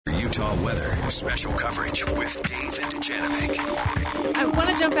Utah weather. Special coverage with Dave and Dujanovic. I want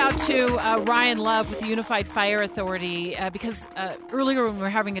to jump out to Ryan Love with the Unified Fire Authority because earlier when we were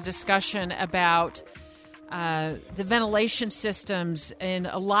having a discussion about the ventilation systems in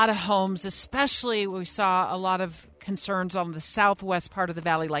a lot of homes, especially we saw a lot of concerns on the southwest part of the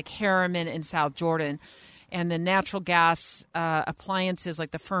valley like Harriman and South Jordan, and the natural gas appliances like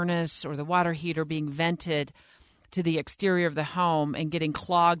the furnace or the water heater being vented to the exterior of the home and getting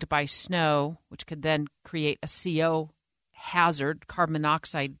clogged by snow, which could then create a CO hazard, carbon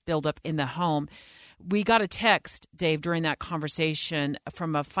monoxide buildup in the home. We got a text, Dave, during that conversation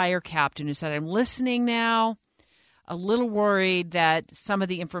from a fire captain who said, I'm listening now, a little worried that some of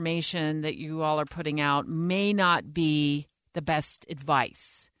the information that you all are putting out may not be the best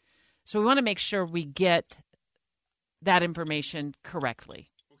advice. So we want to make sure we get that information correct.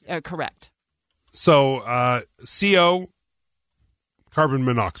 So CO, carbon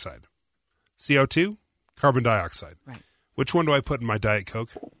monoxide. CO2, carbon dioxide. Right. Which one do I put in my Diet Coke?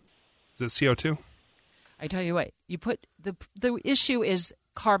 Is it CO2? I tell you what, you put the issue is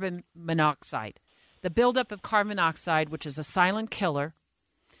carbon monoxide. The buildup of carbon monoxide, which is a silent killer.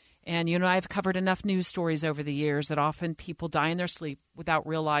 And, I've covered enough news stories over the years that often people die in their sleep without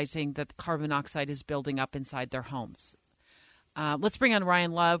realizing that the carbon monoxide is building up inside their homes. Let's bring on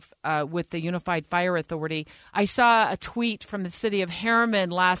Ryan Love with the Unified Fire Authority. I saw a tweet from the city of Harriman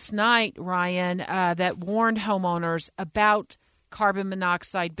last night, Ryan, that warned homeowners about carbon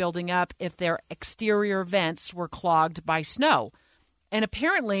monoxide building up if their exterior vents were clogged by snow. And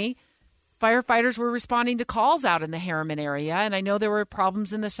apparently, firefighters were responding to calls out in the Harriman area, and I know there were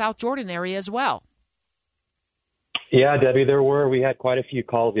problems in the South Jordan area as well. Yeah, Debbie, there were. We had quite a few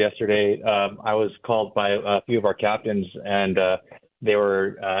calls yesterday. I was called by a few of our captains, and they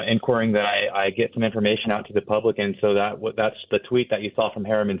were inquiring that I get some information out to the public. And so that's the tweet that you saw from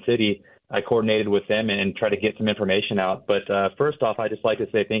Harriman City. I coordinated with them and tried to get some information out. But first off, I'd just like to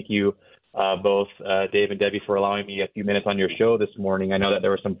say thank you, both Dave and Debbie, for allowing me a few minutes on your show this morning. I know that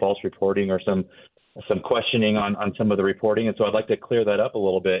there was some false reporting or some questioning on some of the reporting. And so I'd like to clear that up a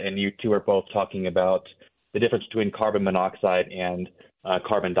little bit. And you two are both talking about the difference between carbon monoxide and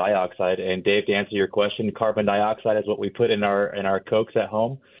carbon dioxide. And Dave, to answer your question, carbon dioxide is what we put in our Cokes at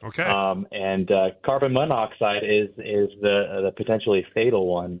home. Okay. And carbon monoxide is the potentially fatal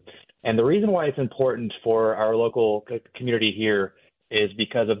one. And the reason why it's important for our local community here is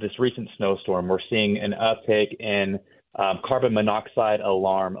because of this recent snowstorm. We're seeing an uptake in carbon monoxide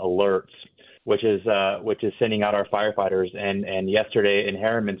alarm alerts, which is sending out our firefighters. And yesterday in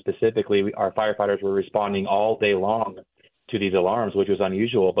Harriman specifically, our firefighters were responding all day long to these alarms, which was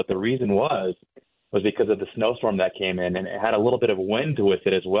unusual. But the reason was because of the snowstorm that came in, and it had a little bit of wind with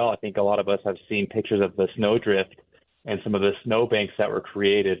it as well. I think a lot of us have seen pictures of the snowdrift and some of the snowbanks that were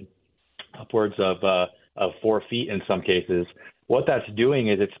created, upwards of 4 feet in some cases. What that's doing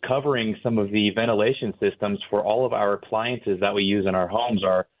is it's covering some of the ventilation systems for all of our appliances that we use in our homes,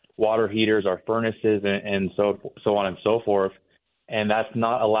 our water heaters, our furnaces, and so on and so forth. And that's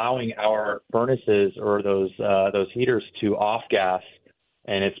not allowing our furnaces or those heaters to off gas,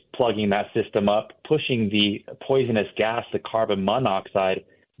 and it's plugging that system up, pushing the poisonous gas, the carbon monoxide,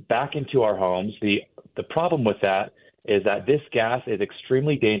 back into our homes. The problem with that is that this gas is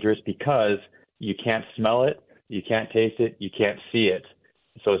extremely dangerous because you can't smell it, you can't taste it, you can't see it.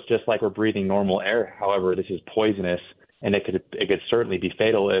 So it's just like we're breathing normal air. However, this is poisonous, and it could certainly be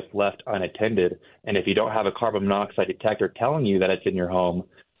fatal if left unattended. And if you don't have a carbon monoxide detector telling you that it's in your home,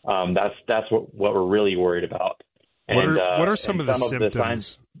 that's what we're really worried about. What are some of the symptoms?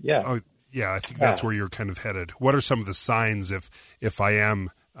 Signs? Yeah. Oh, yeah, I think that's where you're kind of headed. What are some of the signs if I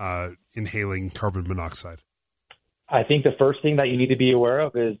am inhaling carbon monoxide? I think the first thing that you need to be aware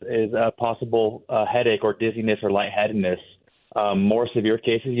of is a possible headache or dizziness or lightheadedness. More severe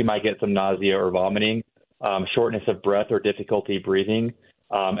cases, you might get some nausea or vomiting, shortness of breath or difficulty breathing.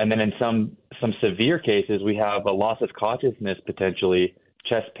 And then in some severe cases, we have a loss of consciousness potentially,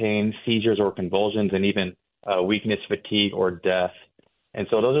 chest pain, seizures or convulsions, and even weakness, fatigue, or death. And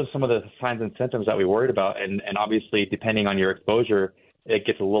so those are some of the signs and symptoms that we worried about. And obviously, depending on your exposure, it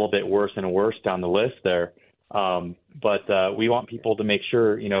gets a little bit worse and worse down the list there. But we want people to make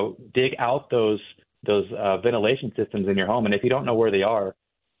sure, dig out those ventilation systems in your home. And if you don't know where they are,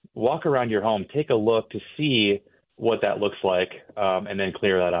 walk around your home, take a look to see what that looks like, and then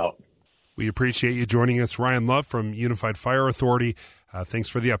clear that out. We appreciate you joining us, Ryan Love from Unified Fire Authority. Thanks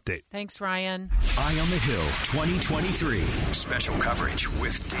for the update. Thanks, Ryan. Eye on the Hill 2023. Special coverage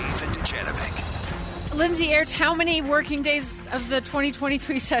with Dave and Dujanovic. Lindsay Aerts, how many working days of the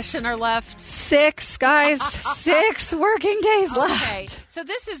 2023 session are left? 6, guys. 6 working days left. Okay, so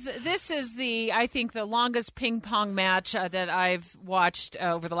this is the, I think, the longest ping pong match that I've watched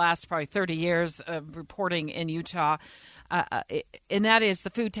over the last probably 30 years of reporting in Utah, and that is the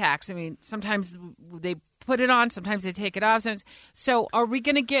food tax. I mean, sometimes they put it on, sometimes they take it off. So are we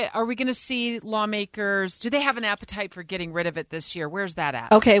going to see lawmakers, do they have an appetite for getting rid of it this year? Where's that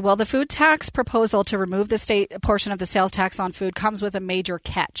at? Okay, well, the food tax proposal to remove the state portion of the sales tax on food comes with a major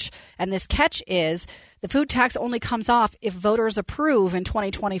catch. And this catch is the food tax only comes off if voters approve in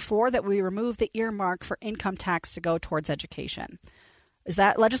 2024 that we remove the earmark for income tax to go towards education. Is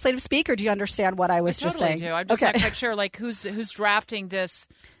that legislative speak, or do you understand what I was just saying? I totally do. I'm just not quite sure, like, who's drafting this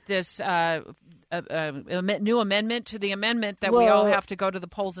new amendment to the amendment that we all have to go to the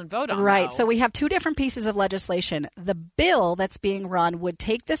polls and vote on. Right. Though. So we have 2 different pieces of legislation. The bill that's being run would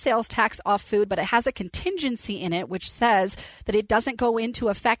take the sales tax off food, but it has a contingency in it which says that it doesn't go into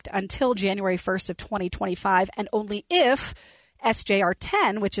effect until January 1st of 2025, and only if SJR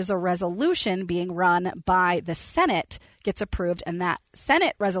 10, which is a resolution being run by the Senate, gets approved, and that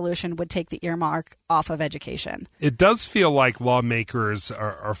Senate resolution would take the earmark off of education. It does feel like lawmakers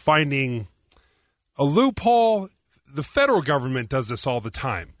are finding a loophole. The federal government does this all the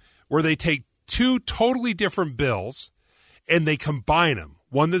time, where they take 2 totally different bills and they combine them.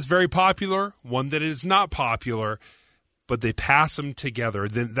 One that's very popular, one that is not popular, but they pass them together.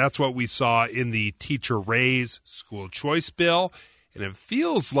 Then that's what we saw in the teacher raise school choice bill, and it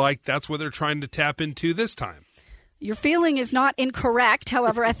feels like that's what they're trying to tap into this time. Your feeling is not incorrect.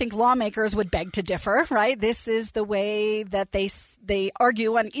 However, I think lawmakers would beg to differ, right? This is the way that they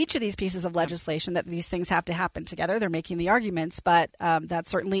argue on each of these pieces of legislation, that these things have to happen together. They're making the arguments, but that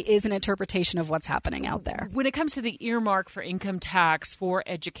certainly is an interpretation of what's happening out there. When it comes to the earmark for income tax for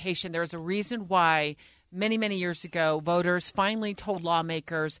education, there's a reason why many, many years ago, voters finally told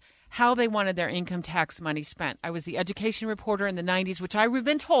lawmakers how they wanted their income tax money spent. I was the education reporter in the 90s, which I've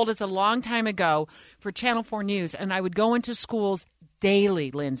been told is a long time ago for Channel 4 News, and I would go into schools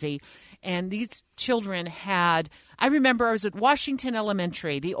daily, Lindsay, and these children had, I remember I was at Washington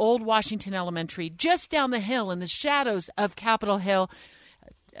Elementary, the old Washington Elementary, just down the hill in the shadows of Capitol Hill.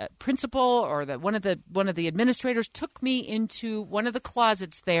 Principal or one of the administrators took me into one of the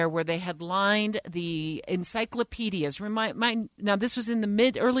closets there where they had lined the encyclopedias. Now this was in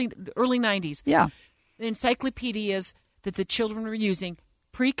the early 90s. Yeah, the encyclopedias that the children were using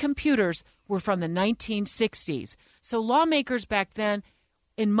pre-computers were from the 1960s. So lawmakers back then,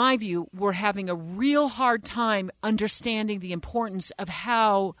 in my view, were having a real hard time understanding the importance of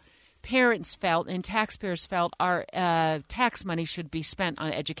how parents felt and taxpayers felt our tax money should be spent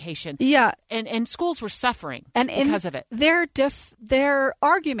on education. Yeah. And schools were suffering because of it. Their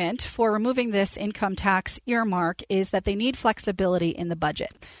argument for removing this income tax earmark is that they need flexibility in the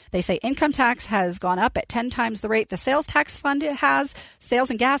budget. They say income tax has gone up at 10 times the rate the sales tax fund has. Sales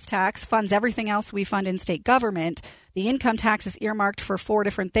and gas tax funds everything else we fund in state government. The income tax is earmarked for 4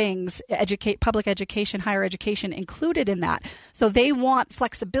 different things, public education, higher education included in that. So they want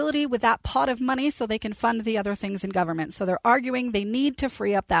flexibility with that pot of money so they can fund the other things in government. So they're arguing they need to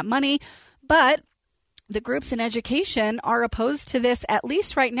free up that money. But the groups in education are opposed to this, at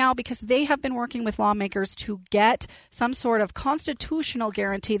least right now, because they have been working with lawmakers to get some sort of constitutional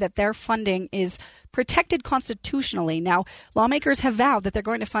guarantee that their funding is protected constitutionally. Now, lawmakers have vowed that they're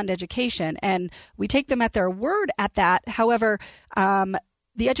going to fund education, and we take them at their word at that. However,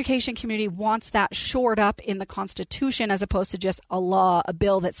 the education community wants that shored up in the Constitution as opposed to just a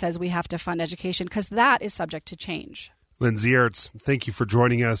bill that says we have to fund education, because that is subject to change. Lindsay Aerts, thank you for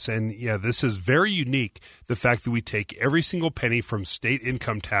joining us. And yeah, this is very unique, the fact that we take every single penny from state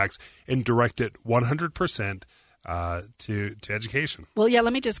income tax and direct it 100% to education. Well, yeah,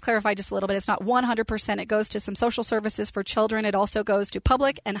 let me just clarify just a little bit. It's not 100%. It goes to some social services for children. It also goes to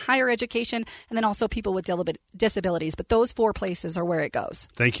public and higher education, and then also people with disabilities. But those 4 places are where it goes.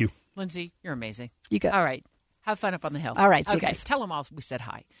 Thank you. Lindsay, you're amazing. You go. All right. Have fun up on the hill. All right. See you okay, guys. Tell them all we said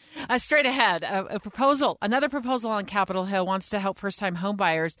hi. Straight ahead, another proposal on Capitol Hill wants to help first-time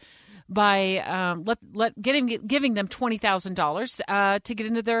homebuyers by giving them $20,000 to get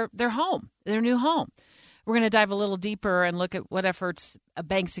into their home, their new home. We're going to dive a little deeper and look at what efforts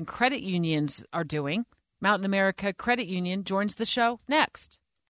banks and credit unions are doing. Mountain America Credit Union joins the show next.